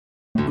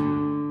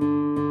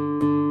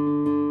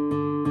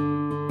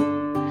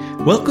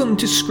Welcome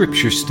to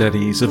Scripture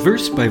Studies, a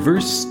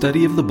verse-by-verse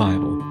study of the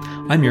Bible.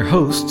 I'm your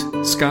host,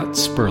 Scott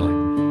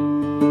Sperling.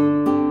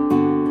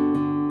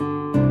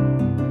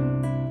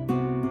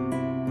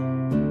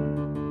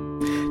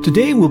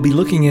 Today we'll be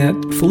looking at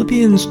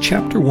Philippians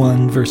chapter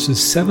 1,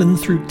 verses 7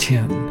 through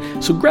 10.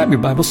 So grab your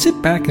Bible,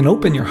 sit back, and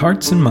open your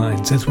hearts and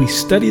minds as we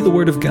study the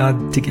Word of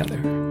God together.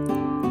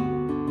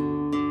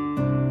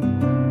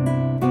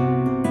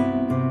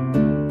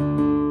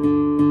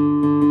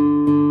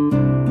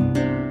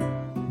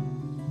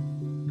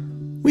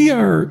 We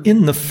are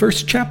in the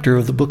first chapter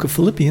of the book of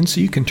Philippians,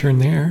 so you can turn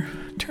there.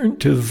 Turn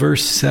to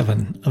verse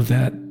 7 of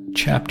that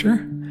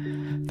chapter.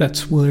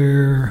 That's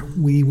where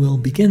we will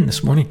begin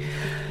this morning.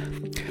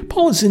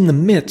 Paul is in the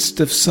midst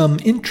of some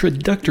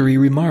introductory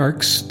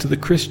remarks to the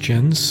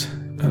Christians,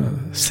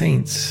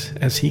 saints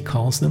as he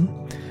calls them,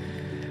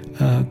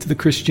 to the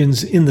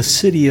Christians in the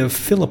city of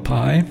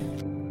Philippi.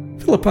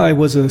 Philippi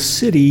was a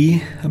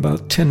city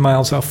about 10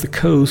 miles off the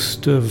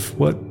coast of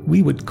what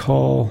we would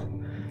call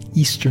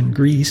eastern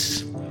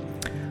Greece.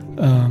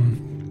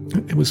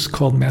 It was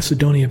called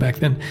Macedonia back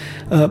then.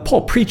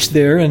 Paul preached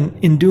there, and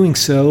in doing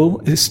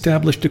so,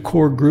 established a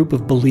core group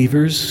of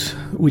believers,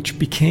 which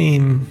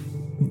became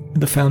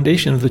the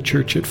foundation of the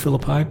church at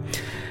Philippi.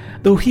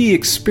 Though he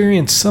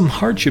experienced some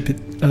hardship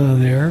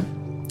there,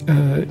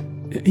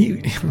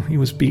 he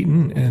was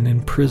beaten and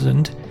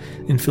imprisoned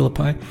in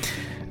Philippi.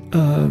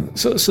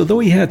 So though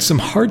he had some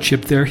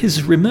hardship there,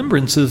 his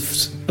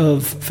remembrances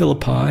of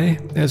Philippi,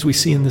 as we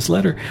see in this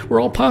letter, were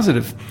all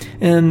positive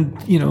and,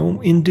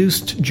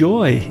 induced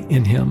joy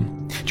in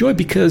him. Joy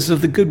because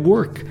of the good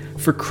work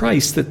for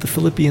Christ that the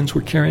Philippians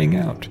were carrying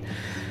out.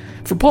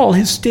 For Paul,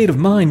 his state of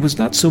mind was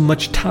not so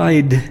much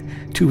tied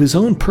to his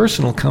own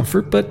personal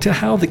comfort, but to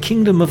how the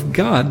kingdom of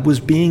God was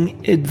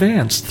being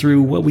advanced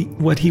through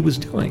what he was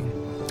doing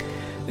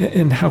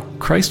and how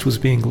Christ was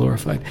being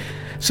glorified.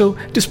 So,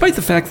 despite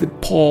the fact that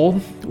Paul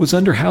was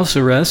under house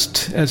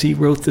arrest as he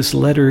wrote this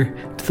letter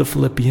to the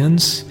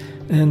Philippians,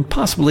 and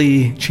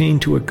possibly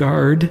chained to a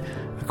guard,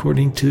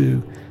 according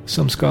to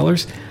some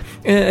scholars,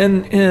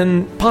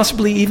 and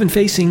possibly even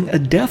facing a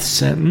death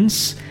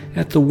sentence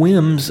at the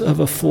whims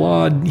of a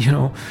flawed,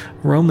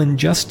 Roman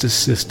justice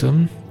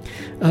system,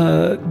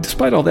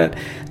 despite all that,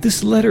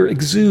 this letter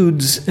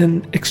exudes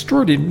an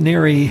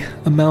extraordinary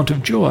amount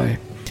of joy.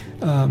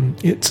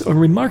 It's a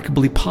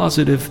remarkably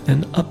positive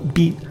and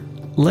upbeat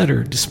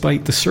letter,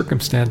 despite the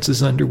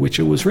circumstances under which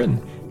it was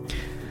written.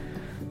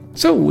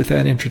 So, with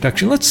that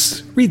introduction,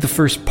 let's read the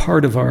first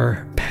part of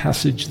our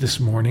passage this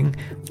morning.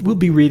 We'll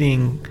be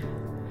reading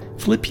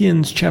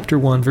Philippians chapter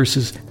 1,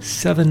 verses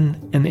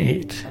 7 and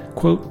 8.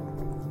 Quote,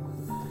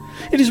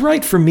 "It is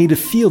right for me to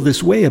feel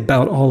this way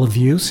about all of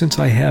you, since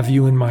I have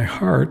you in my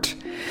heart.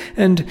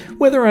 And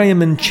whether I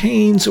am in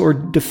chains or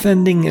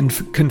defending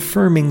and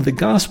confirming the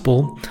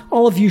gospel,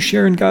 all of you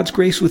share in God's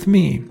grace with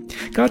me.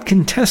 God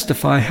can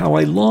testify how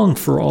I long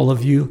for all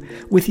of you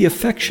with the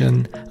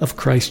affection of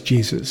Christ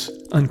Jesus."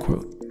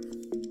 Unquote.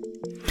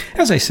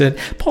 As I said,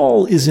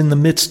 Paul is in the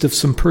midst of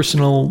some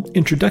personal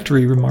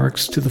introductory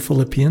remarks to the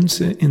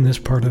Philippians in this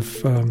part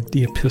of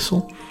the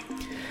epistle.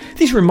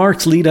 These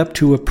remarks lead up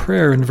to a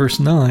prayer in verse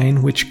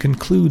 9, which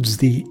concludes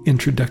the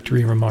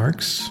introductory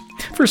remarks.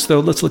 First, though,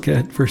 let's look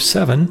at verse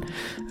 7,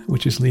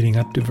 which is leading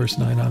up to verse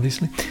 9,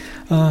 obviously.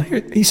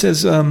 Here he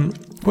says,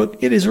 quote,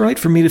 "It is right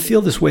for me to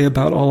feel this way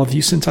about all of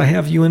you, since I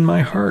have you in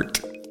my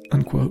heart."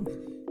 Unquote.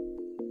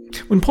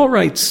 When Paul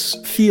writes,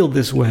 "feel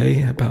this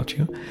way about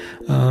you,"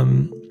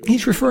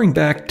 he's referring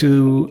back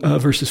to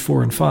verses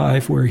 4 and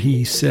 5, where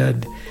he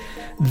said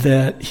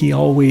that he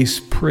always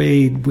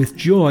prayed with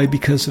joy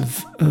because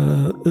of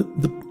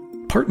the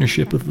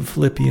partnership of the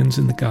Philippians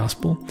in the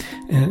gospel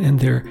and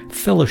their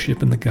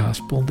fellowship in the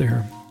gospel,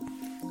 their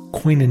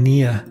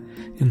koinonia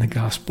in the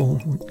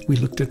gospel. We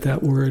looked at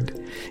that word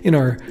in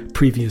our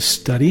previous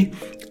study.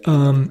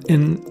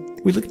 And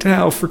we looked at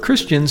how for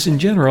Christians in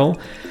general,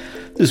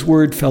 this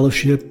word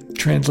fellowship,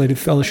 translated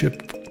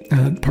fellowship,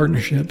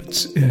 partnership,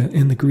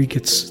 in the Greek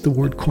it's the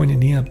word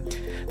koinonia.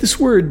 This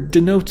word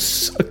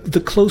denotes the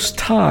close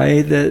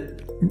tie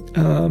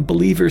that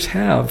believers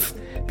have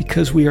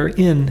because we are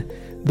in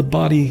the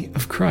body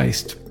of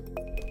Christ.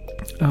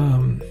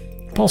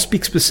 Paul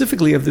speaks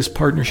specifically of this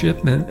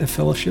partnership and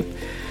fellowship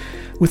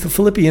with the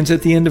Philippians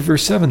at the end of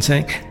verse 7,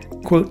 saying,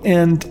 quote,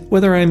 "And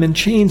whether I am in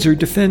chains or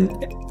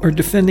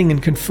defending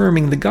and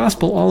confirming the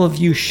gospel, all of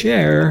you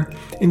share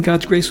in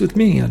God's grace with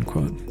me."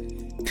 Unquote.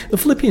 The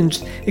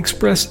Philippians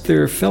expressed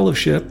their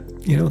fellowship,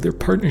 their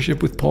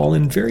partnership with Paul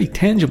in very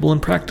tangible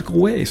and practical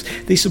ways.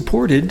 They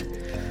supported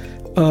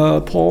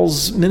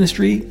Paul's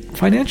ministry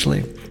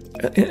financially.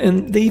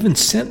 And they even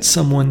sent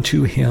someone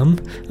to him,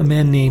 a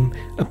man named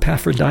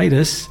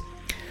Epaphroditus,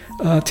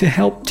 to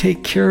help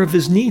take care of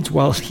his needs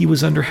while he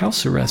was under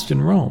house arrest in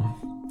Rome.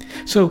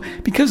 So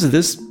because of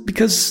this,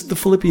 because the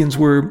Philippians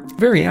were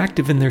very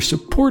active in their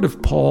support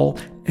of Paul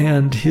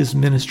and his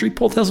ministry,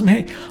 Paul tells them,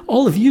 hey,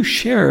 all of you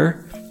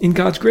share in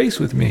God's grace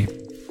with me.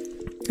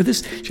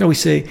 This, shall we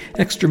say,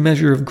 extra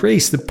measure of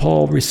grace that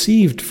Paul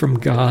received from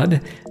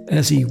God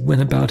as he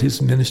went about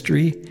his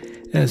ministry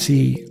as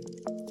he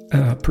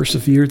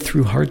persevered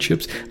through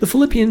hardships. The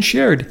Philippians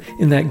shared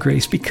in that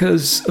grace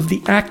because of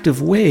the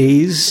active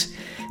ways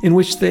in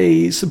which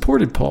they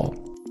supported Paul.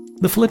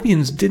 The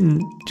Philippians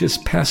didn't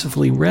just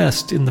passively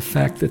rest in the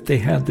fact that they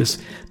had this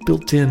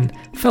built-in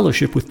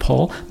fellowship with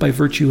Paul by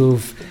virtue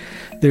of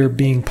their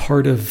being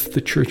part of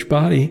the church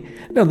body.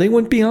 No, they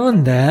went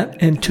beyond that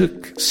and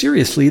took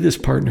seriously this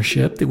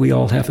partnership that we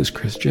all have as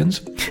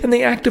Christians, and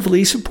they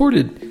actively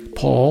supported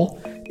Paul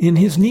in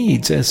his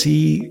needs as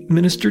he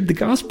ministered the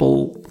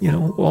gospel,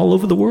 all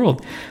over the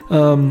world.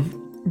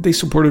 They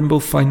supported him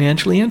both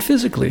financially and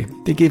physically.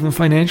 They gave him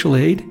financial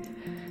aid,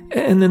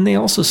 and then they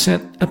also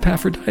sent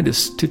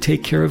Epaphroditus to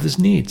take care of his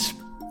needs.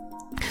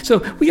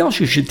 So we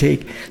also should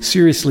take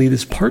seriously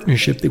this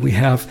partnership that we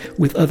have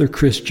with other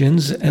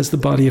Christians as the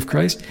body of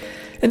Christ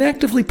and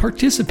actively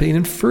participate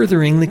in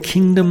furthering the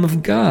kingdom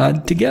of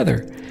God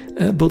together,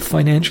 both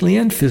financially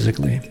and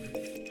physically.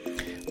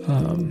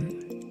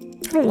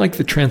 I don't like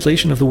the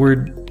translation of the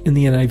word in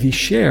the NIV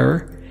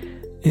share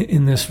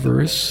in this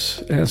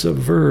verse as a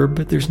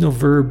verb. There's no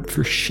verb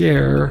for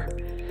share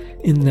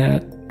in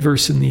that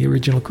verse in the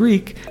original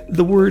Greek.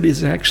 The word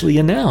is actually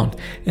a noun.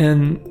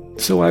 And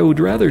so I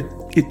would rather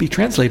it be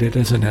translated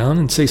as a noun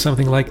and say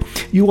something like,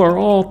 "You are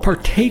all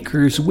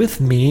partakers with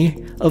me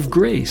of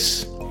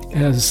grace,"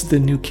 as the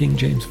New King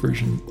James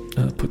Version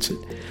puts it.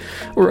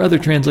 Or other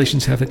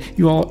translations have it,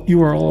 you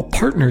are all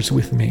partners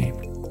with me.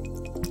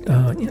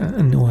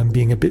 I know I'm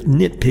being a bit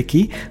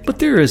nitpicky, but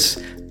there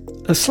is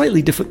a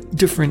slightly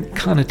different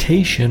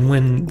connotation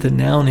when the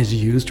noun is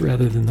used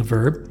rather than the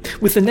verb.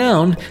 With the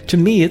noun, to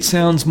me, it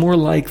sounds more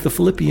like the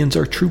Philippians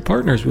are true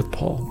partners with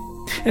Paul.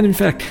 And in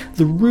fact,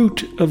 the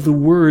root of the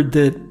word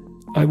that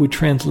I would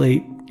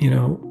translate,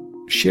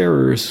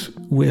 sharers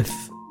with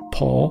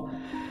Paul,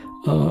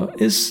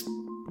 is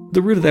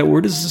the root of that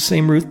word is the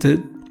same root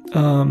that,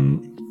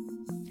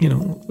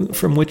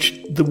 from which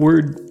the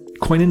word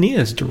koinonia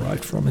is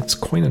derived from. It's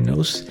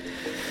koinonos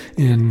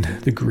in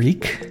the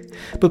Greek.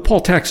 But Paul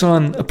tacks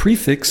on a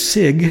prefix,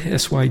 sig,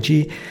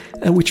 S-Y-G,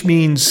 which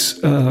means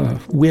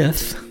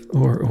with,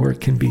 or it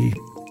can be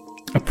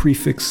a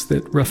prefix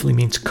that roughly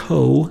means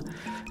co,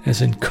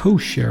 as in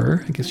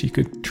co-sharer. I guess you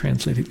could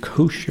translate it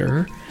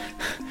co-sharer,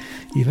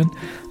 even.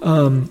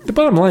 The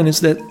bottom line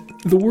is that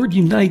the word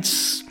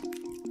unites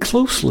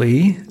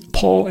closely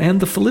Paul and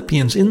the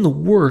Philippians in the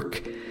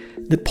work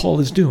that Paul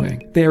is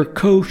doing. They are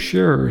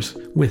co-sharers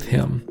with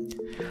him.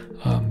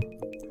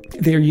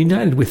 They are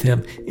united with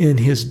him in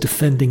his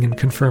defending and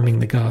confirming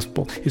the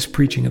gospel, his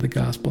preaching of the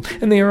gospel.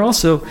 And they are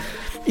also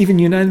even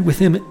united with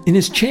him in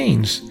his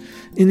chains,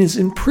 in his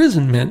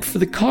imprisonment for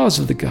the cause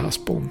of the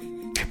gospel.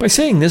 By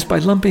saying this, by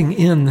lumping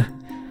in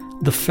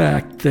the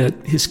fact that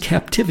his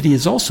captivity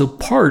is also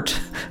part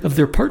of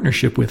their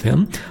partnership with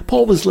him,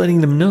 Paul was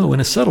letting them know in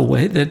a subtle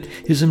way that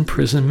his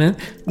imprisonment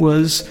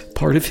was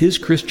part of his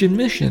Christian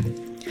mission.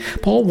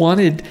 Paul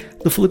wanted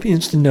the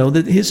Philippians to know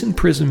that his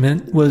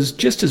imprisonment was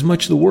just as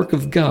much the work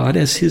of God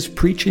as his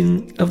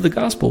preaching of the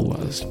gospel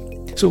was.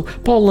 So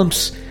Paul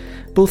lumps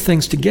both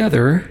things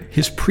together,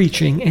 his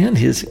preaching and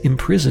his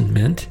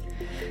imprisonment,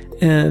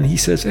 and he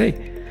says,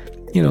 hey,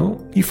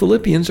 you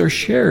Philippians are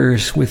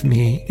sharers with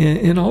me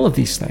in all of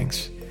these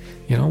things,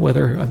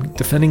 whether I'm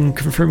defending and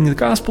confirming the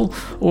gospel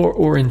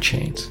or in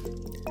chains.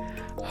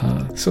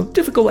 So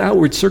difficult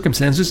outward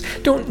circumstances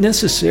don't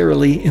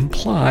necessarily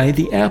imply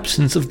the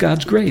absence of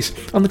God's grace.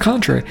 On the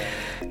contrary,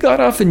 God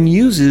often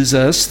uses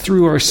us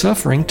through our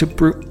suffering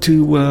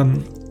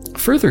to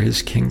further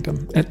his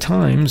kingdom. At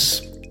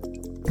times,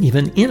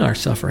 even in our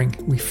suffering,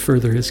 we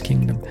further his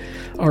kingdom.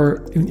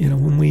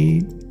 When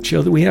we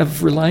show that we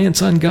have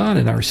reliance on God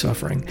in our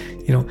suffering,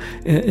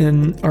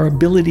 and our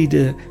ability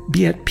to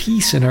be at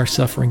peace in our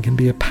suffering can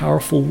be a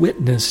powerful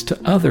witness to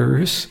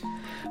others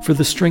for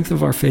the strength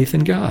of our faith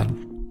in God.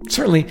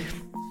 Certainly,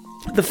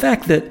 the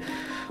fact that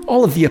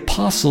all of the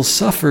apostles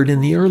suffered in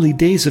the early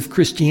days of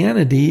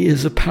Christianity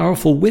is a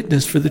powerful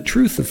witness for the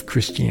truth of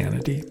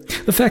Christianity.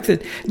 The fact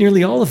that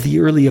nearly all of the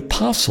early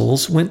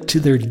apostles went to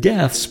their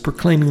deaths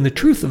proclaiming the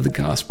truth of the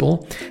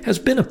gospel has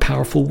been a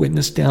powerful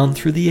witness down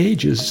through the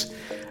ages,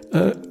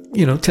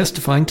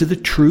 testifying to the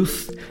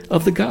truth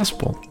of the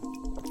gospel.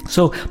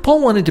 So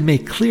Paul wanted to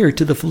make clear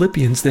to the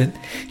Philippians that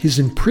his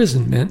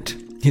imprisonment,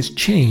 his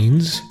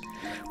chains,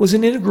 was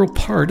an integral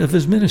part of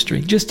his ministry,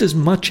 just as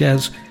much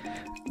as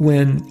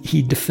when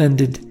he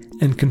defended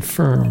and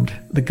confirmed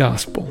the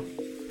gospel.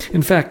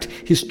 In fact,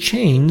 his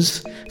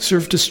chains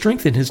served to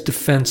strengthen his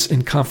defense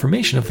and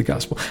confirmation of the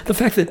gospel. The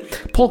fact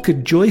that Paul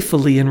could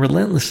joyfully and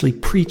relentlessly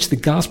preach the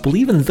gospel,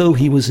 even though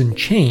he was in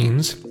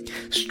chains,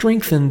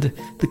 strengthened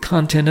the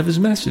content of his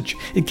message.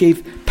 It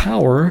gave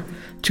power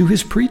to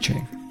his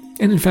preaching.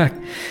 And in fact,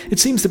 it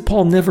seems that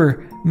Paul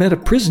never met a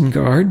prison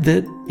guard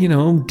that,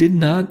 did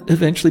not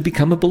eventually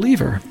become a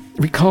believer.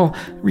 Recall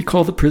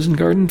the prison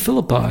guard in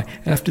Philippi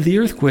after the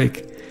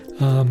earthquake,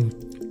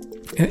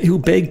 who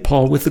begged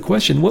Paul with the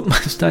question, what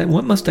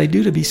must I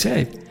do to be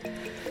saved?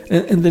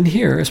 And then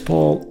here, as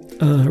Paul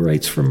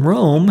writes from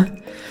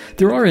Rome,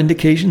 There are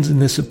indications in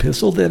this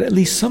epistle that at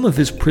least some of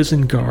his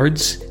prison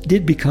guards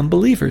did become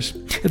believers.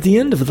 At the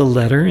end of the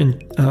letter in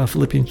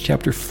Philippians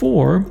chapter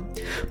 4,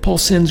 Paul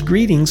sends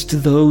greetings to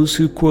those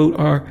who, quote,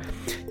 are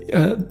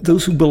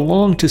those who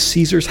belong to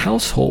Caesar's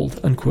household,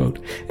 unquote.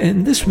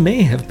 And this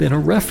may have been a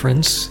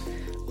reference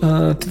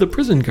to the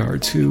prison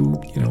guards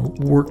who,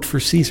 worked for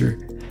Caesar.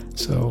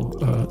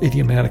 So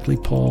idiomatically,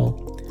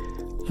 Paul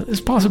is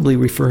possibly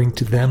referring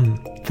to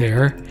them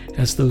there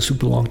as those who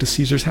belong to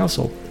Caesar's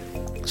household.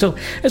 So,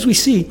 as we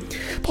see,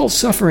 Paul's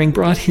suffering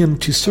brought him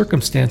to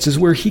circumstances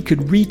where he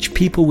could reach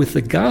people with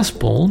the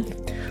gospel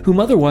whom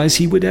otherwise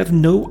he would have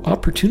no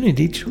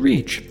opportunity to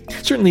reach.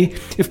 Certainly,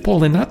 if Paul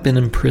had not been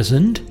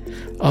imprisoned,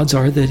 odds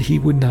are that he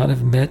would not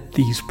have met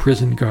these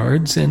prison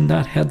guards and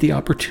not had the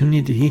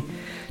opportunity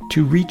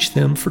to reach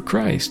them for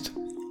Christ.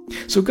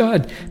 So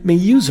God may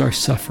use our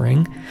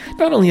suffering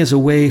not only as a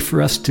way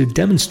for us to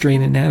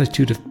demonstrate an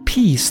attitude of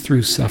peace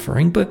through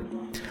suffering, but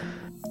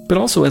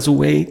also as a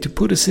way to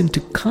put us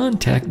into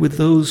contact with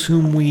those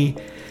whom we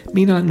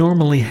may not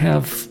normally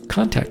have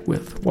contact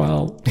with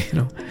while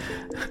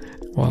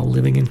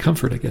living in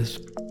comfort, I guess.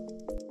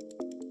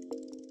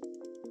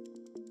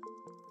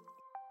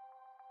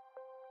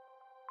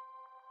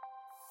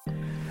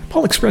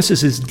 Paul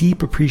expresses his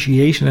deep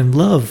appreciation and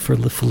love for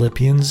the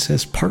Philippians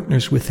as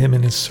partners with him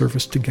in his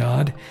service to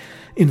God.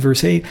 In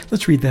verse 8,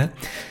 let's read that.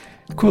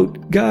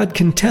 Quote, God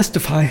can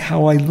testify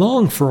how I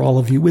long for all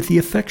of you with the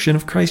affection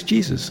of Christ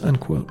Jesus,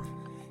 unquote.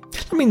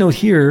 Let me note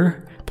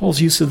here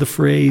Paul's use of the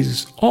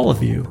phrase, all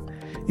of you,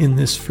 in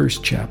this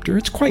first chapter.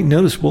 It's quite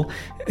noticeable.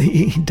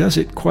 He does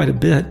it quite a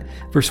bit.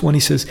 Verse 1, he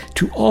says,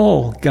 to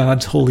all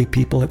God's holy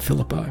people at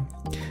Philippi.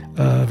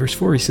 Verse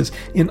 4, he says,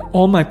 in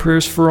all my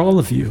prayers for all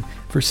of you.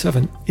 Verse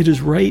 7, it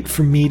is right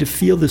for me to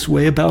feel this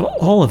way about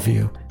all of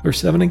you. Verse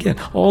 7 again,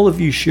 all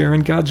of you share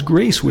in God's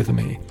grace with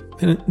me.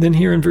 And then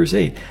here in verse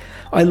 8,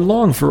 I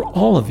long for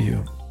all of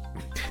you.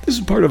 This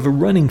is part of a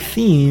running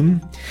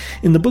theme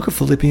in the book of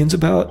Philippians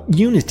about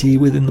unity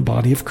within the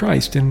body of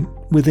Christ and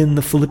within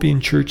the Philippian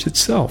church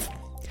itself.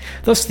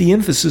 Thus the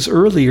emphasis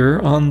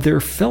earlier on their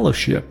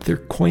fellowship, their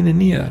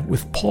koinonia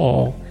with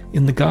Paul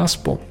in the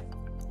gospel.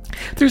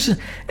 There's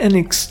an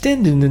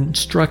extended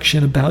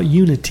instruction about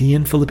unity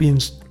in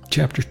Philippians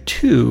chapter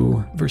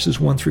 2, verses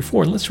 1 through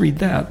 4. Let's read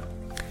that.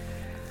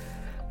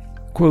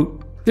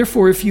 Quote,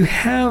 therefore, if you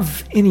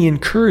have any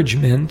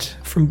encouragement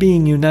from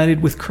being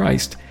united with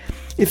Christ,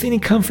 if any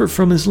comfort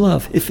from his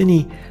love, if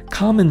any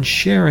common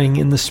sharing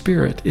in the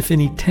Spirit, if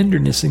any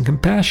tenderness and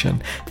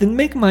compassion, then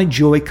make my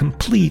joy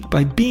complete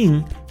by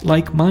being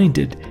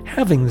like-minded,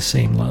 having the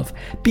same love,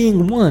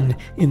 being one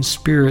in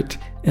spirit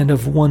and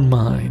of one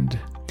mind.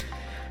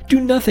 Do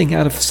nothing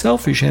out of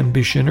selfish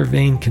ambition or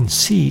vain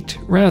conceit.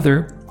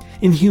 Rather,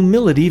 in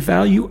humility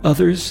value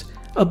others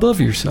above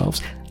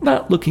yourselves,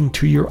 not looking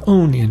to your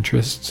own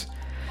interests,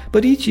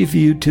 but each of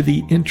you to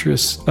the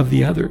interests of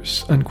the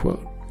others,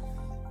 unquote.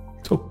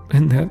 So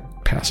in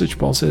that passage,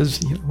 Paul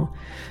says,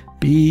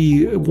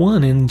 be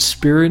one in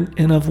spirit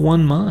and of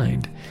one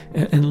mind,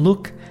 and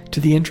look to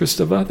the interest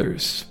of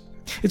others.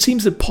 It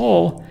seems that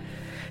Paul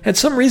had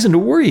some reason to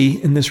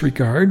worry in this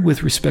regard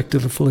with respect to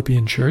the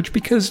Philippian church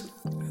because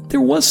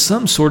there was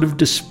some sort of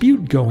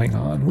dispute going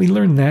on. We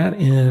learn that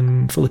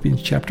in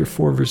Philippians chapter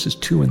 4, verses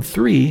 2 and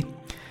 3.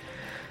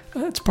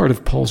 It's part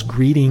of Paul's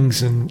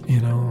greetings and,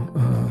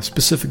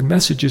 specific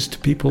messages to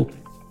people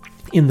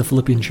in the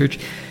Philippian church.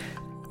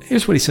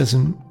 Here's what he says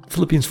in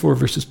Philippians 4,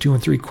 verses 2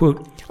 and 3,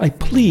 quote, I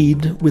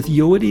plead with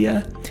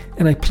Euodia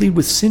and I plead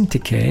with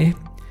Syntyche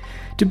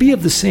to be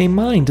of the same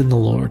mind in the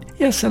Lord.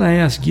 Yes, and I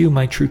ask you,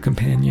 my true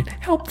companion,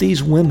 help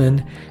these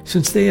women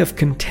since they have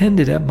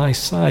contended at my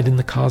side in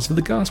the cause of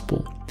the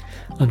gospel,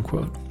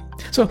 unquote.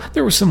 So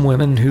there were some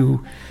women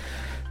who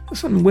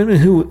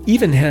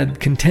even had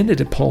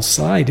contended at Paul's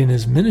side in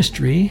his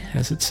ministry,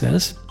 as it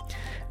says,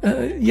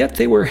 yet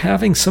they were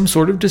having some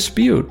sort of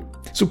dispute.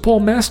 So Paul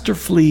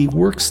masterfully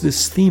works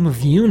this theme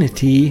of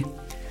unity,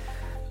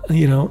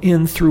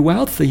 in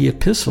throughout the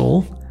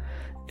epistle,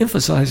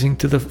 emphasizing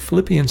to the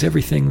Philippians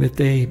everything that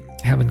they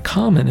have in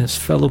common as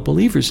fellow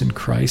believers in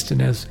Christ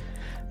and as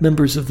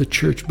members of the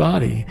church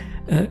body.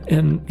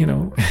 And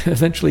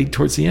eventually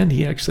towards the end,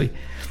 he actually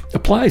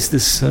applies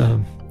this,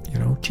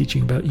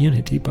 teaching about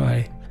unity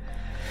by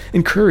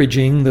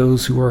encouraging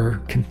those who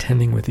are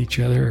contending with each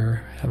other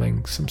or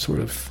having some sort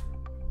of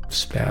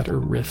spat or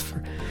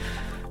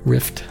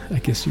rift, I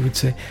guess you would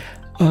say.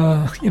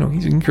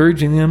 He's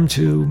encouraging them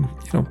to,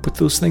 put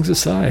those things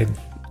aside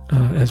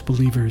as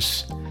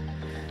believers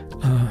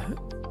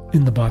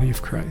in the body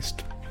of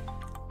Christ.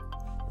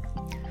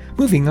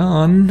 Moving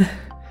on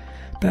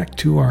back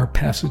to our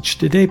passage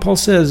today, Paul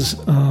says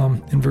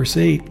in verse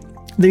 8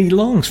 that he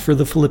longs for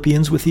the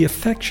Philippians with the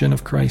affection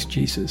of Christ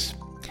Jesus.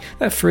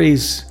 That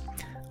phrase,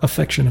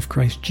 affection of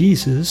Christ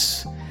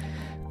Jesus,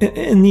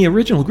 in the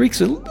original Greek,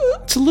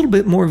 it's a little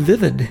bit more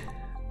vivid.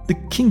 The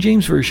King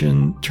James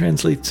Version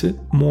translates it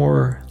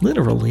more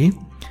literally.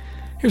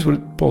 Here's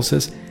what Paul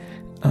says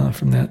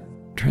from that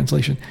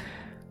translation.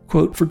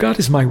 Quote, for God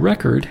is my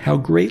record, how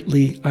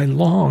greatly I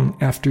long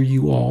after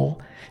you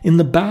all, in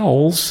the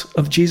bowels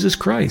of Jesus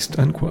Christ,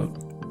 unquote.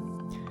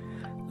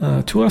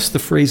 To us, the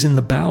phrase in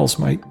the bowels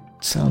might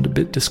sound a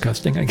bit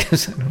disgusting, I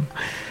guess. I don't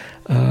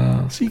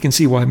know. So you can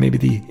see why maybe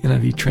the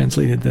NIV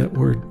translated that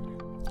word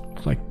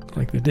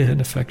like they did,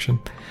 affection.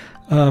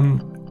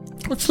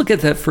 Let's look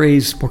at that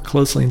phrase more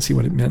closely and see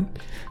what it meant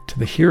to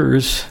the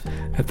hearers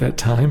at that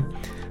time.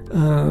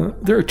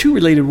 There are two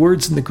related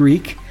words in the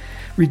Greek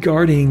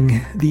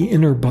regarding the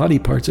inner body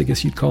parts, I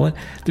guess you'd call it.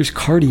 There's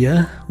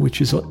cardia,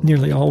 which is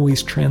nearly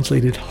always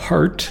translated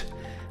heart,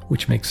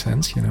 which makes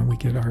sense. We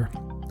get our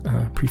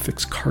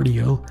prefix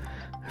cardio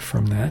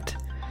from that.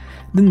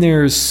 Then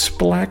there's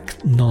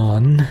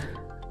splachnon,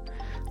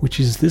 which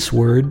is this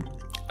word,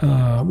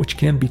 which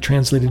can be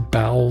translated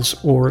bowels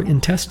or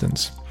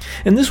intestines.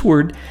 And this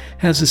word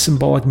has a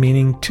symbolic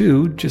meaning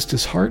too, just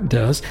as heart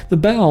does. The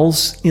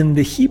bowels in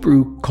the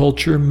Hebrew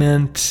culture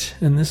meant,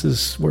 and this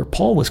is where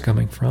Paul was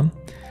coming from,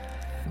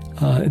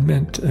 it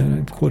meant,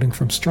 I'm quoting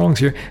from Strong's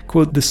here,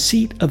 quote, the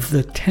seat of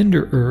the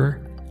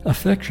tenderer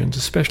affections,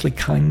 especially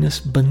kindness,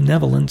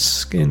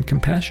 benevolence, and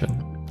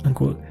compassion,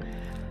 unquote.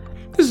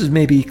 This is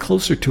maybe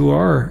closer to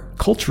our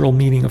cultural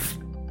meaning of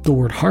the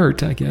word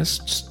heart, I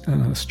guess,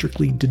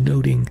 strictly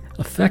denoting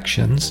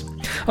affections.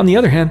 On the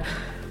other hand,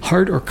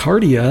 heart or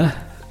cardia,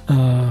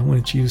 when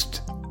it's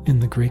used in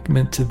the Greek,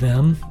 meant to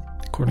them,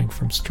 according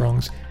from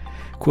Strong's,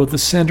 quote, the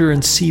center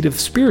and seat of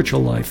spiritual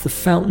life, the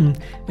fountain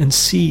and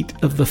seat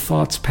of the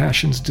thoughts,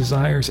 passions,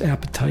 desires,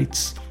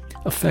 appetites,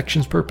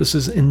 affections,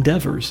 purposes,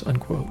 endeavors,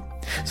 unquote.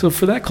 So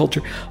for that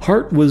culture,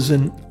 heart was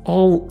an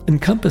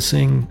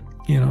all-encompassing,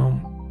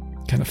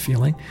 kind of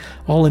feeling,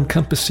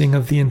 all-encompassing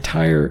of the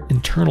entire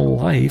internal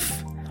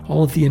life.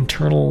 All of the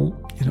internal,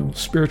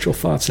 spiritual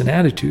thoughts and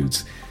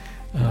attitudes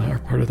are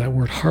part of that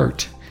word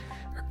heart,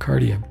 or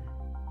cardia.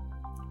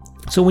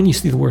 So when you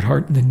see the word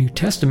heart in the New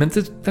Testament,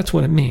 that's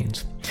what it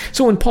means.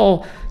 So when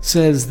Paul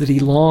says that he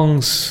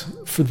longs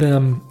for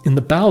them in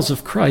the bowels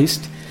of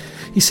Christ,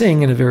 he's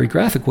saying in a very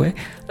graphic way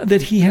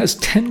that he has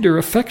tender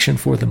affection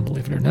for them,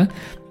 believe it or not.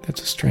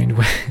 That's a strange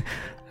way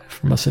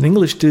from us in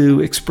English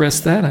to express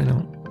that. I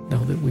don't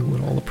know that we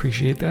would all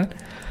appreciate that.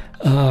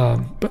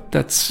 But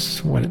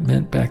that's what it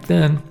meant back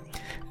then.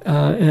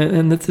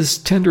 And that this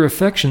tender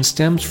affection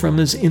stems from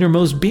his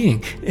innermost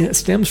being. It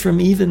stems from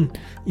even,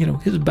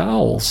 his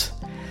bowels.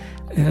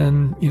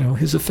 And,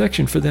 his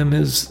affection for them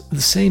is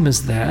the same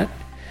as that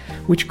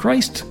which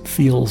Christ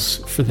feels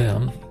for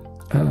them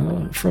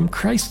from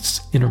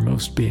Christ's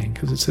innermost being,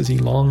 because it says he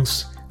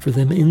longs for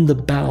them in the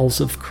bowels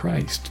of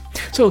Christ.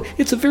 So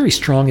it's a very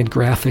strong and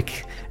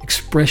graphic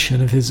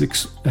expression of his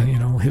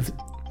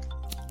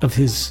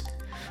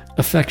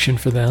affection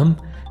for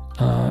them.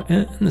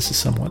 And this is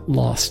somewhat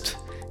lost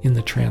in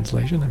the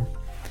translation.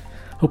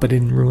 I hope I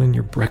didn't ruin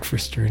your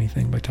breakfast or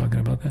anything by talking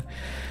about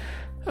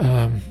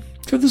that.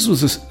 So this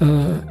was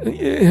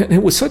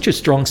it was such a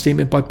strong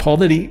statement by Paul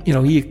that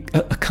he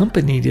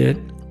accompanied it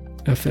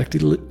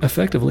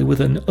effectively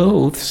with an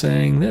oath,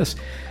 saying this,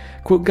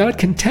 quote, God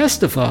can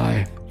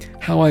testify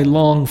how I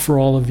long for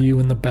all of you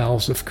in the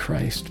bowels of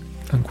Christ,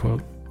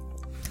 unquote.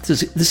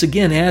 This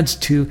again adds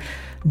to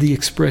the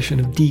expression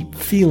of deep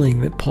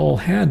feeling that Paul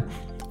had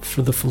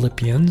for the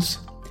Philippians.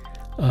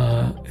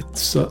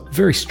 It's a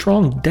very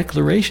strong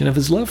declaration of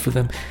his love for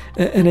them.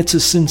 And it's a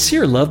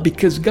sincere love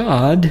because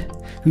God,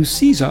 who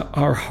sees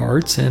our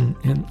hearts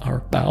and our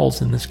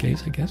bowels in this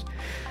case, I guess,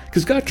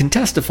 because God can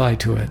testify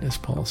to it, as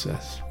Paul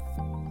says.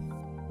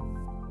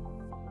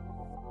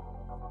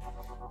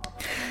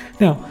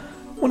 Now,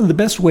 one of the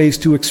best ways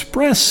to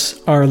express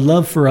our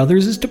love for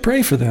others is to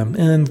pray for them.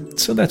 And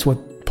so that's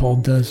what Paul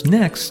does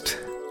next,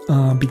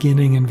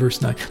 beginning in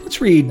verse 9.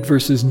 Let's read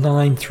verses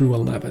 9 through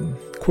 11.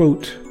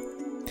 Quote,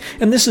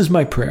 and this is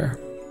my prayer,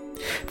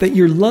 that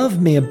your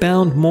love may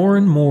abound more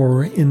and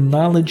more in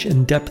knowledge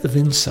and depth of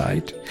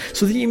insight,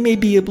 so that you may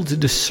be able to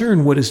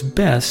discern what is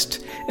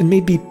best and may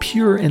be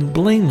pure and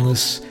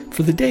blameless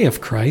for the day of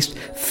Christ,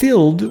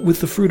 filled with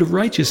the fruit of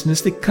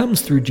righteousness that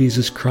comes through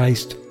Jesus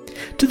Christ,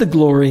 to the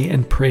glory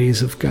and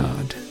praise of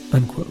God,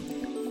 unquote.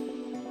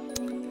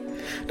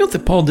 Note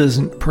that Paul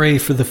doesn't pray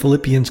for the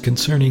Philippians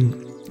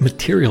concerning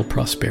material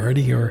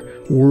prosperity or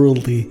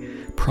worldly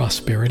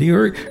prosperity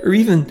or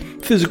even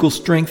physical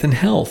strength and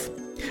health.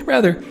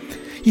 Rather,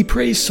 he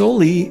prays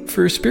solely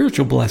for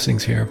spiritual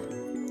blessings here.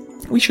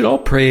 We should all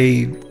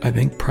pray, I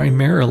think,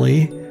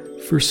 primarily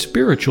for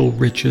spiritual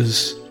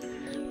riches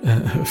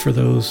for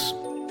those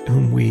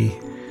whom we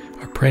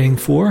are praying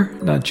for,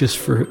 not just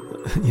for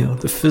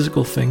the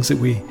physical things that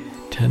we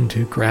tend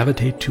to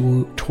gravitate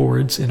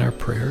towards in our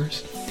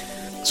prayers.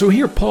 So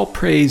here Paul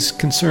prays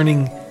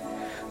concerning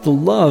the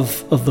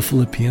love of the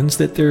Philippians,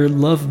 that their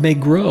love may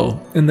grow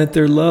and that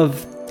their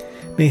love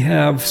may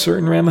have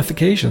certain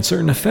ramifications,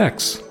 certain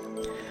effects.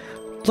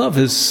 Love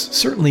is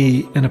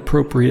certainly an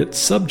appropriate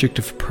subject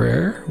of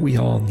prayer. We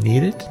all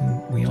need it,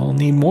 and we all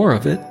need more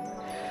of it.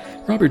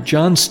 Robert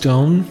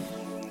Johnstone,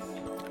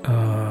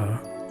 a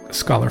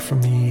scholar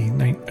from the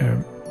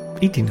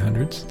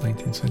 1800s,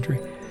 19th century,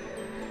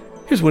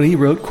 here's what he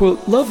wrote,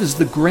 quote, love is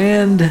the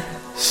grand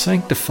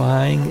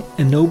sanctifying,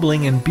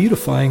 ennobling, and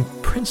beautifying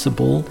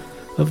principle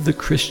of the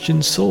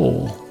Christian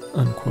soul,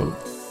 unquote.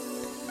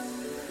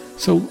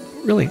 So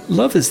really,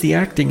 love is the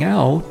acting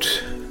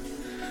out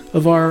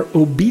of our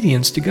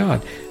obedience to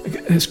God.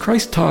 As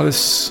Christ taught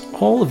us,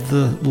 all of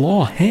the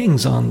law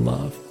hangs on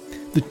love.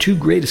 The two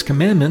greatest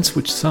commandments,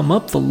 which sum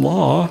up the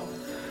law,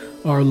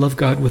 are love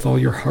God with all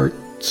your heart,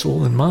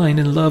 soul, and mind,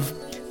 and love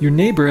your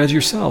neighbor as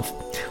yourself.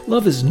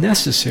 Love is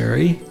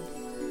necessary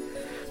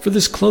for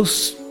this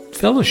close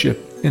fellowship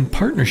and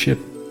partnership,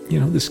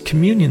 this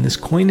communion, this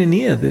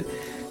koinonia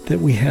that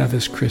we have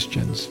as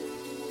Christians.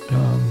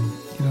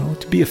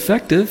 To be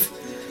effective,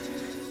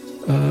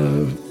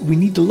 we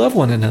need to love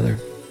one another,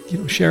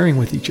 sharing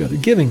with each other,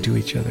 giving to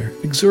each other,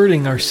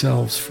 exerting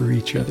ourselves for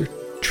each other,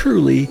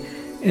 truly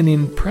and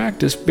in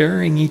practice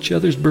bearing each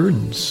other's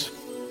burdens.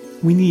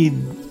 We need,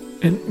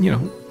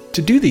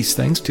 to do these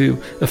things,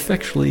 to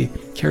effectually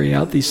carry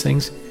out these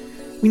things,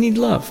 we need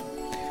love.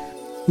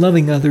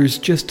 Loving others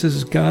just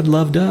as God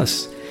loved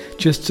us,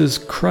 just as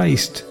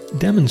Christ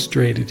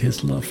demonstrated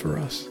his love for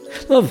us.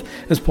 Love,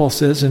 as Paul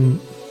says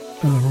in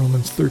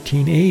Romans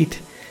 13:8,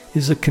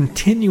 is a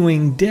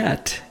continuing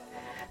debt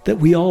that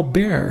we all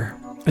bear,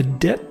 a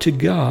debt to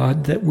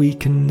God that we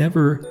can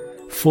never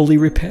fully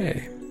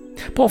repay.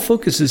 Paul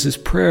focuses his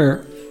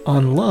prayer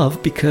on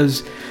love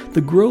because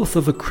the growth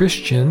of a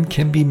Christian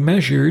can be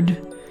measured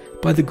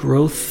by the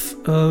growth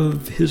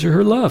of his or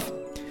her love.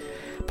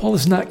 Paul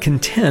is not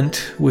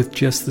content with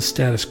just the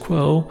status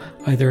quo,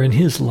 either in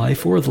his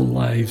life or the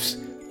lives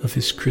of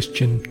his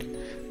Christian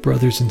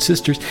brothers and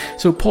sisters.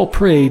 So Paul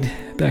prayed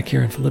back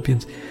here in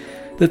Philippians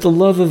that the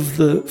love of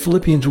the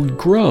Philippians would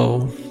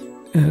grow,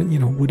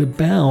 would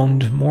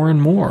abound more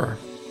and more.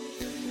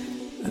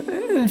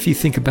 And if you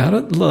think about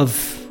it,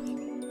 love,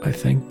 I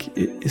think,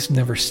 is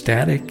never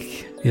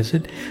static, is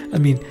it?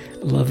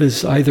 Love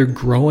is either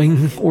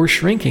growing or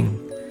shrinking.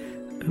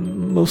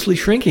 Mostly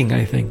shrinking,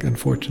 I think,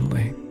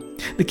 unfortunately.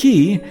 The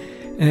key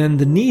and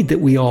the need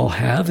that we all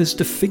have is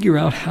to figure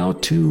out how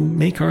to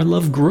make our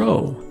love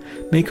grow,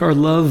 make our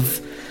love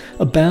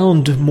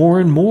abound more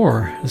and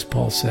more, as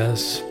Paul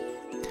says.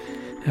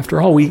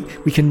 After all, we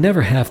can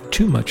never have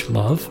too much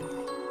love.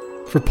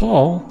 For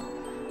Paul,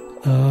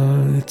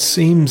 it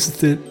seems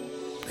that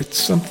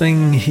it's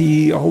something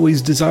he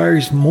always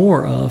desires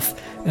more of,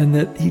 and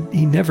that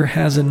he never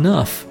has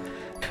enough.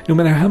 No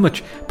matter how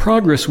much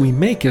progress we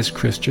make as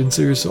Christians,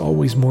 there's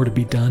always more to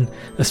be done,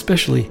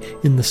 especially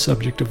in the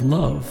subject of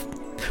love.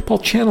 Paul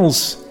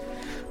channels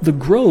the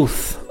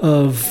growth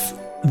of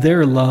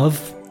their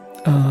love,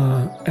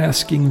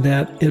 asking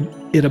that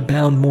it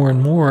abound more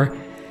and more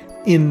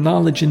in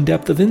knowledge and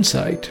depth of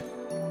insight.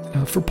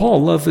 For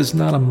Paul, love is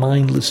not a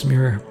mindless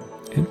mere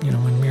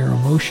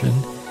emotion.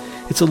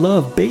 It's a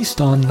love based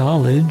on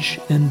knowledge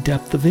and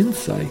depth of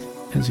insight,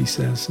 as he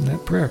says in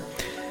that prayer.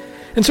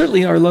 And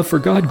certainly our love for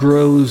God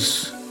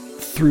grows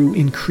through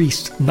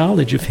increased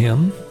knowledge of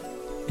him,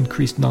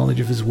 increased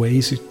knowledge of his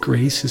ways, his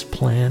grace, his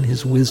plan,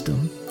 his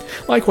wisdom.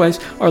 Likewise,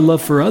 our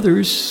love for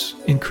others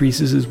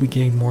increases as we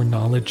gain more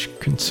knowledge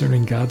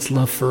concerning God's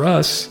love for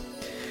us.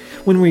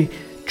 When we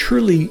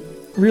truly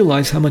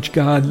realize how much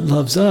God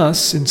loves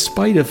us in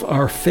spite of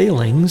our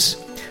failings,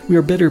 we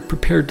are better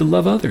prepared to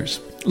love others.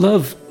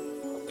 Love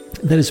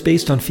that is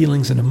based on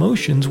feelings and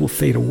emotions will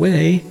fade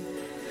away,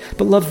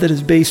 but love that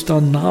is based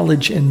on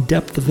knowledge and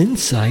depth of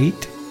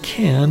insight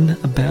can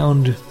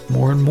abound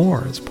more and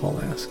more, as Paul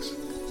asks.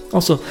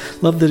 Also,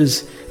 love that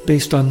is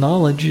based on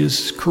knowledge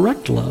is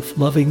correct love,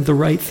 loving the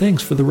right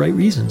things for the right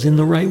reasons, in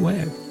the right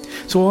way.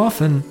 So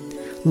often,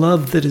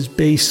 love that is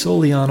based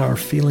solely on our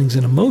feelings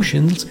and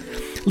emotions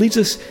leads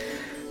us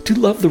to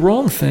love the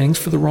wrong things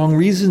for the wrong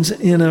reasons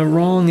in a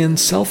wrong and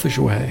selfish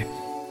way.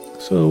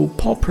 So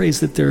Paul prays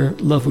that their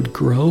love would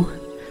grow,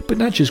 but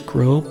not just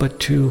grow, but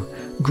to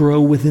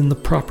grow within the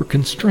proper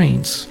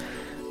constraints,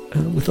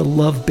 with a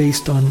love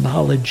based on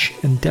knowledge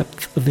and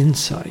depth of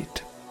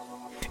insight.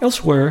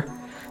 Elsewhere,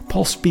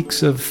 Paul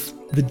speaks of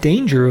the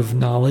danger of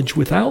knowledge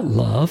without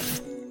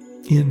love.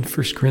 In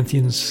 1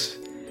 Corinthians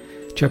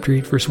chapter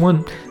 8, verse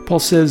 1, Paul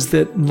says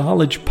that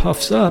knowledge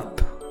puffs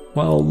up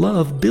while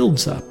love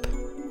builds up.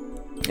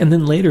 And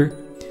then later,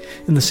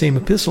 in the same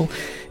epistle,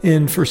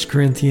 in 1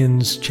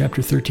 Corinthians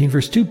chapter 13,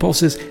 verse 2, Paul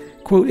says,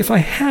 quote, "If I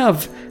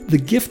have the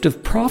gift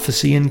of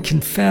prophecy and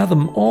can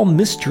fathom all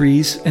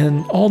mysteries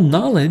and all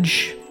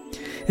knowledge,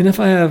 and if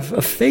I have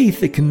a faith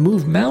that can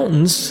move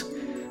mountains,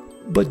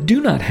 but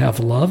do not have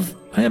love,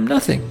 I am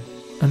nothing,"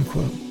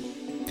 unquote.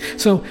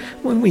 So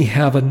when we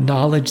have a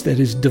knowledge that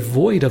is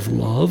devoid of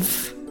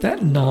love,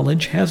 that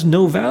knowledge has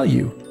no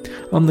value.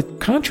 On the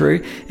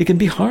contrary, it can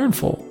be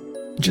harmful.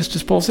 Just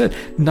as Paul said,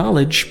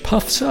 knowledge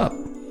puffs up.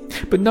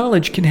 But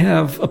knowledge can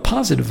have a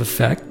positive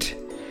effect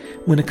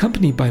when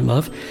accompanied by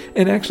love,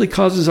 and actually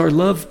causes our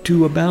love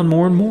to abound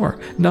more and more.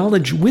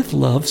 Knowledge with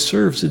love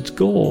serves its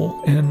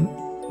goal, and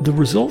the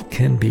result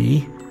can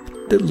be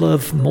that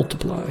love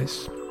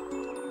multiplies.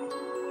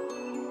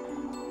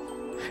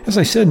 As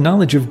I said,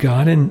 knowledge of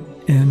God and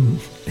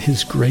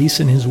his grace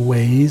and his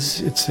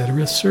ways,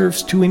 etc.,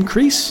 serves to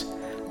increase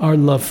our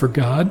love for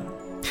God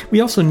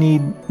We also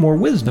need more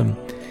wisdom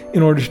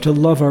in order to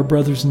love our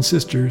brothers and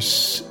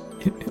sisters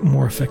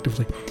more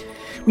effectively.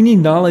 We need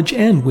knowledge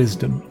and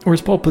wisdom, or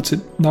as Paul puts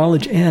it,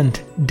 knowledge and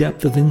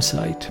depth of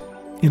insight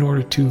in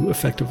order to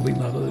effectively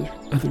love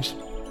others.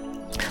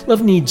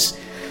 Love needs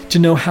to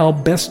know how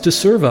best to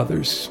serve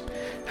others,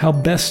 how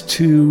best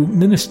to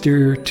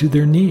minister to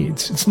their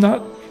needs. It's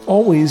not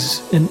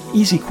always an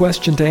easy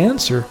question to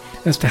answer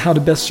as to how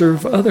to best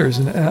serve others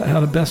and how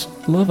to best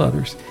love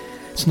others.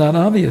 It's not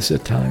obvious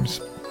at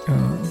times.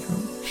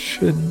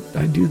 Should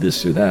I do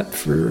this or that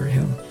for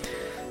him?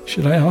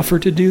 Should I offer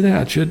to do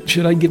that?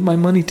 Should I give my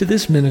money to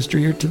this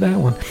ministry or to that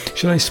one?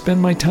 Should I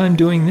spend my time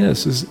doing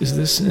this? Is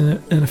this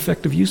an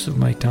effective use of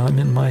my time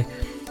in my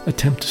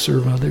attempt to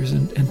serve others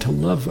and to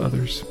love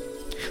others?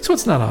 So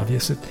it's not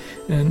obvious,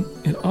 and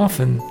it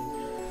often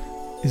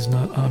is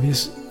not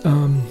obvious.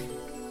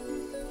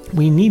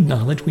 We need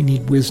knowledge, we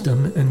need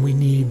wisdom, and we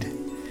need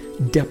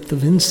depth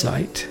of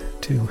insight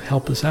to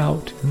help us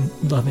out in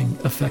loving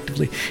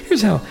effectively.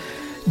 Here's how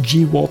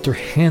G. Walter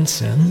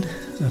Hansen,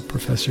 a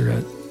professor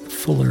at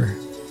Fuller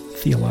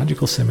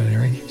Theological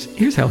Seminary,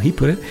 here's how he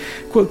put it,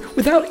 quote,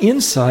 "Without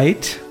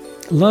insight,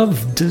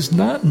 love does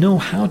not know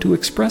how to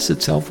express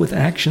itself with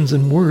actions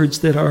and words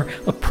that are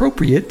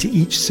appropriate to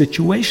each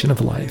situation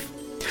of life.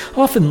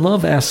 Often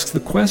love asks the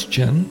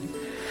question,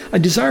 I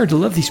desire to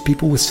love these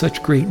people with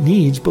such great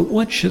needs, but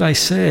what should I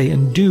say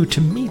and do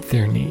to meet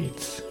their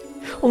needs?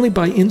 Only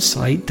by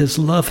insight does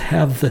love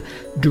have the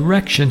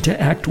direction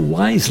to act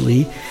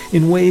wisely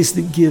in ways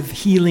that give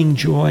healing,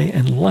 joy,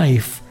 and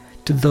life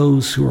to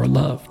those who are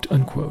loved,"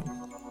 unquote.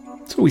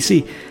 So we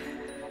see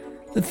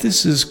that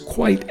this is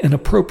quite an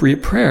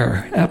appropriate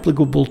prayer,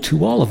 applicable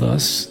to all of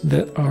us,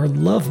 that our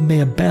love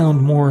may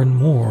abound more and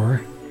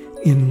more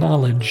in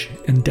knowledge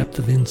and depth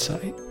of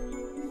insight.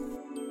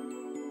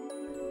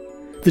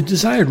 The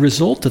desired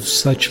result of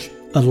such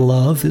a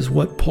love is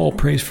what Paul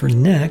prays for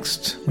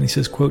next when he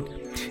says, quote,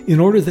 "In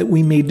order that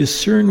we may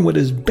discern what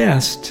is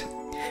best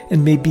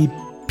and may be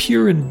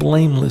pure and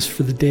blameless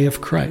for the day of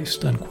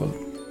Christ," unquote.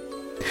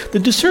 The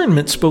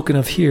discernment spoken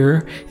of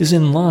here is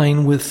in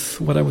line with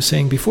what I was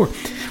saying before.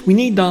 We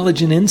need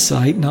knowledge and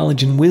insight,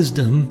 knowledge and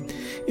wisdom,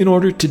 in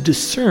order to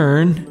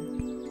discern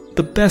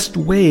the best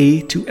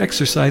way to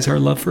exercise our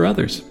love for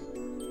others.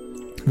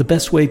 The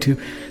best way to,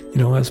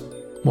 as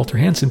Walter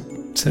Hansen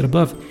said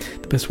above,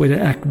 the best way to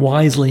act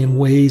wisely in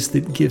ways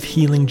that give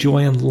healing, joy,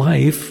 and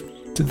life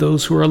to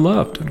those who are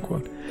loved,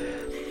 unquote.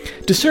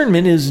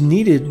 Discernment is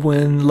needed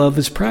when love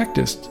is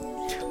practiced.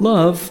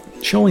 Love,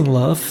 showing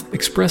love,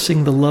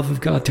 expressing the love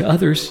of God to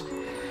others,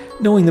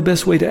 knowing the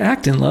best way to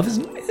act in love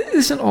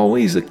isn't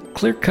always a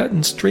clear-cut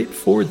and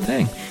straightforward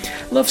thing.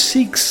 Love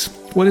seeks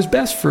what is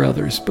best for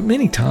others, but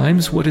many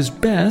times what is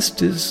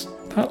best is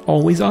not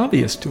always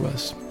obvious to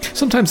us.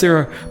 Sometimes there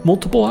are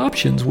multiple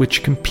options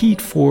which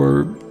compete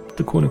for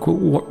the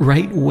quote-unquote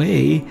right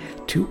way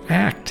to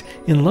act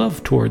in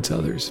love towards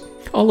others.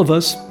 All of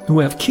us who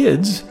have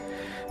kids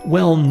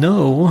well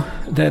know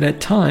that at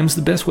times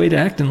the best way to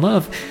act in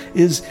love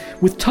is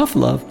with tough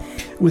love,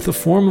 with a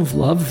form of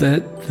love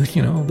that,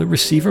 the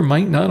receiver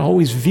might not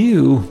always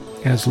view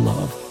as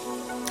love.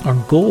 Our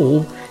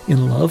goal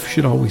in love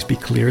should always be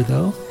clear,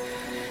 though,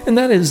 and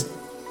that is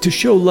to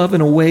show love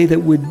in a way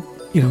that would,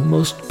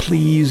 most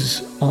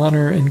please,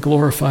 honor, and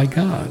glorify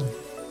God.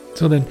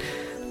 So then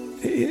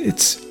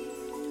it's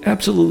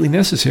absolutely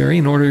necessary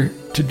in order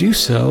to do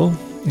so,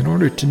 in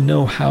order to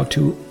know how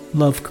to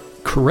love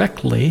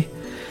correctly,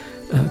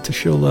 to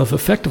show love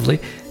effectively,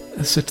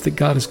 such that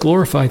God is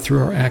glorified through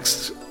our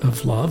acts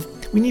of love,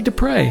 we need to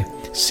pray,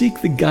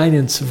 seek the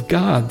guidance of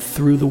God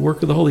through the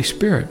work of the Holy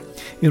Spirit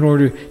in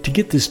order to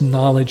get this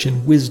knowledge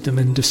and wisdom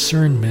and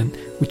discernment,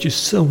 which is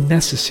so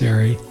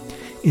necessary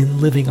in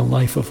living a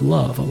life of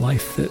love, a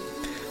life that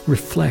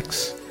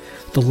reflects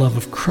the love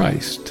of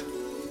Christ.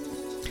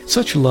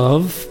 Such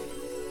love,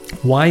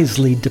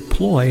 wisely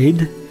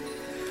deployed,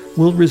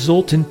 will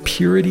result in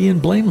purity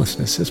and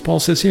blamelessness. As Paul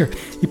says here,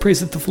 he prays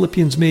that the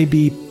Philippians may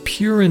be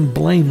pure and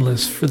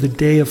blameless for the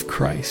day of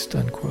Christ,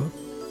 unquote.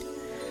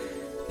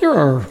 There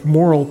are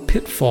moral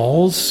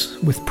pitfalls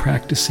with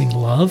practicing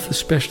love,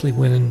 especially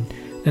when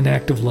an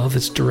act of love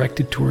is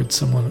directed towards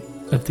someone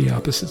of the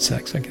opposite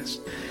sex, I guess.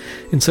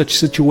 In such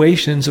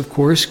situations, of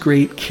course,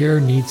 great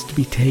care needs to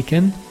be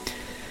taken,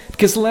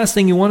 because the last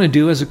thing you want to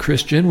do as a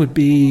Christian would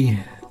be,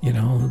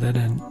 that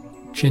a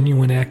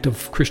genuine act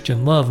of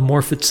Christian love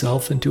morph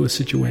itself into a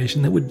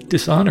situation that would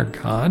dishonor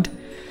God.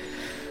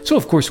 So,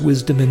 of course,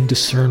 wisdom and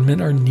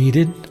discernment are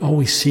needed,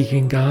 always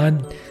seeking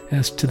God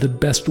as to the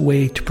best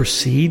way to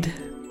proceed.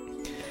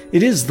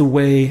 It is the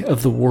way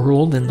of the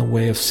world and the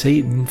way of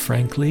Satan,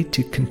 frankly,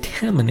 to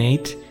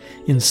contaminate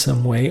in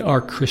some way our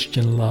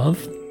Christian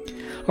love.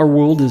 Our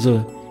world is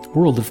a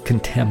world of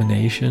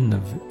contamination,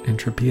 of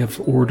entropy,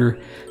 of order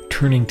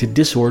turning to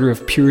disorder,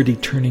 of purity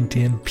turning to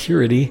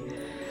impurity.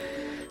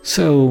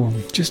 So,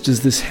 just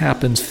as this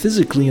happens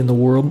physically in the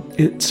world,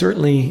 it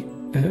certainly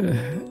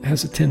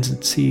has a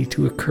tendency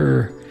to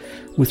occur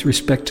with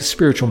respect to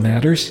spiritual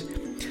matters.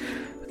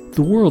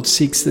 The world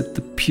seeks that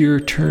the pure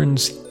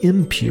turns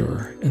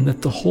impure and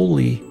that the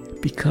holy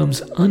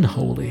becomes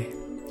unholy,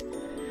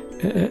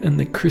 and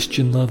that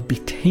Christian love be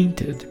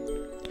tainted.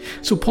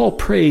 So Paul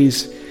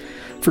prays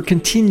for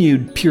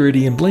continued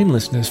purity and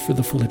blamelessness for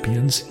the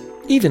Philippians,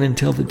 even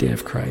until the day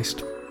of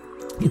Christ.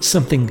 It's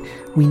something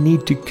we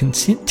need to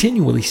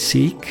continually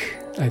seek,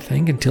 I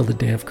think, until the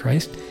day of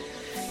Christ.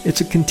 It's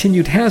a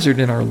continued hazard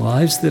in our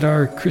lives that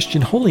our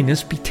Christian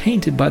holiness be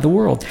tainted by the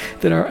world,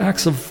 that our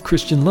acts of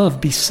Christian love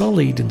be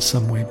sullied in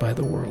some way by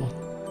the world.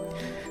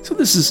 So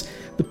this is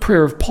the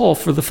prayer of Paul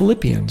for the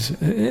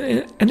Philippians,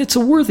 and it's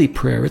a worthy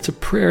prayer. It's a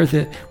prayer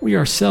that we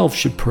ourselves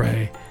should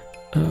pray,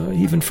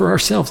 even for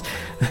ourselves,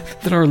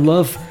 that our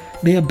love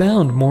may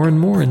abound more and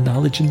more in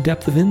knowledge and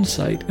depth of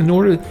insight, in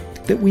order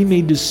that we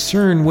may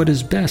discern what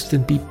is best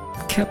and be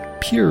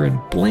kept pure and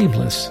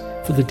blameless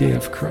for the day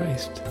of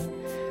Christ.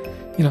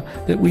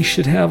 That we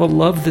should have a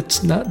love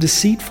that's not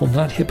deceitful,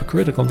 not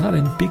hypocritical, not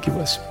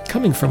ambiguous,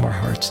 coming from our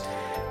hearts,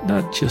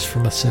 not just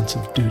from a sense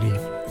of duty,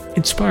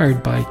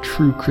 inspired by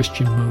true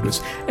Christian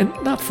motives, and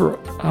not for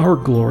our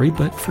glory,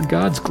 but for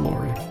God's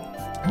glory,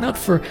 not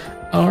for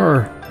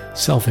our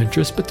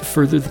self-interest, but to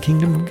further the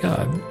kingdom of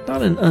God,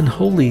 not an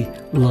unholy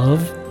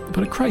love,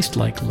 but a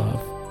Christ-like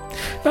love,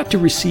 not to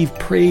receive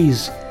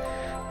praise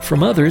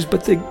from others,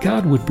 but that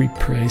God would be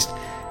praised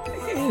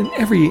in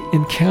every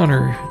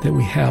encounter that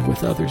we have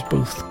with others,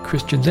 both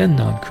Christians and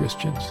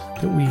non-Christians,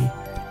 that we,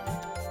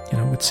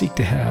 would seek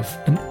to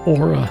have an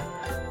aura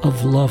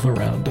of love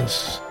around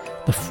us,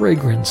 the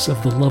fragrance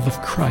of the love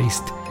of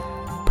Christ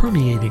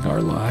permeating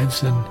our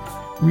lives and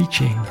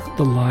reaching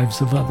the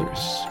lives of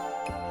others.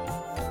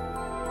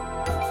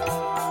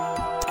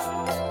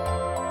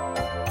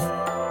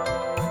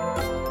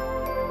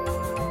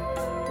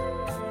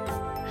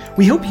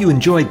 We hope you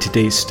enjoyed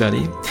today's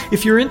study.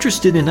 If you're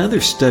interested in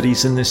other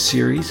studies in this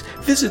series,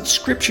 visit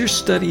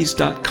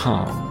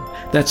scripturestudies.com.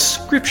 That's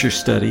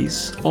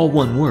scripturestudies, all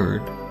one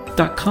word,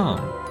 .com.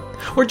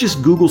 Or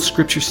just Google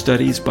Scripture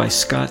Studies by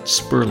Scott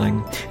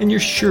Sperling, and you're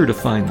sure to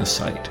find the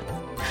site.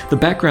 The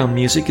background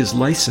music is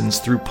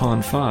licensed through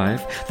Pond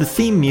 5. The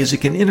theme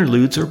music and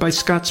interludes are by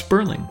Scott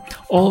Sperling.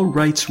 All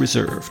rights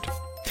reserved.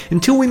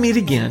 Until we meet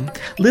again,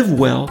 live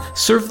well,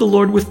 serve the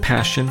Lord with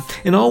passion,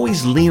 and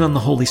always lean on the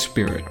Holy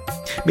Spirit.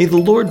 May the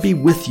Lord be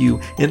with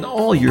you in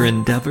all your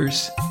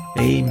endeavors.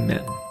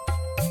 Amen.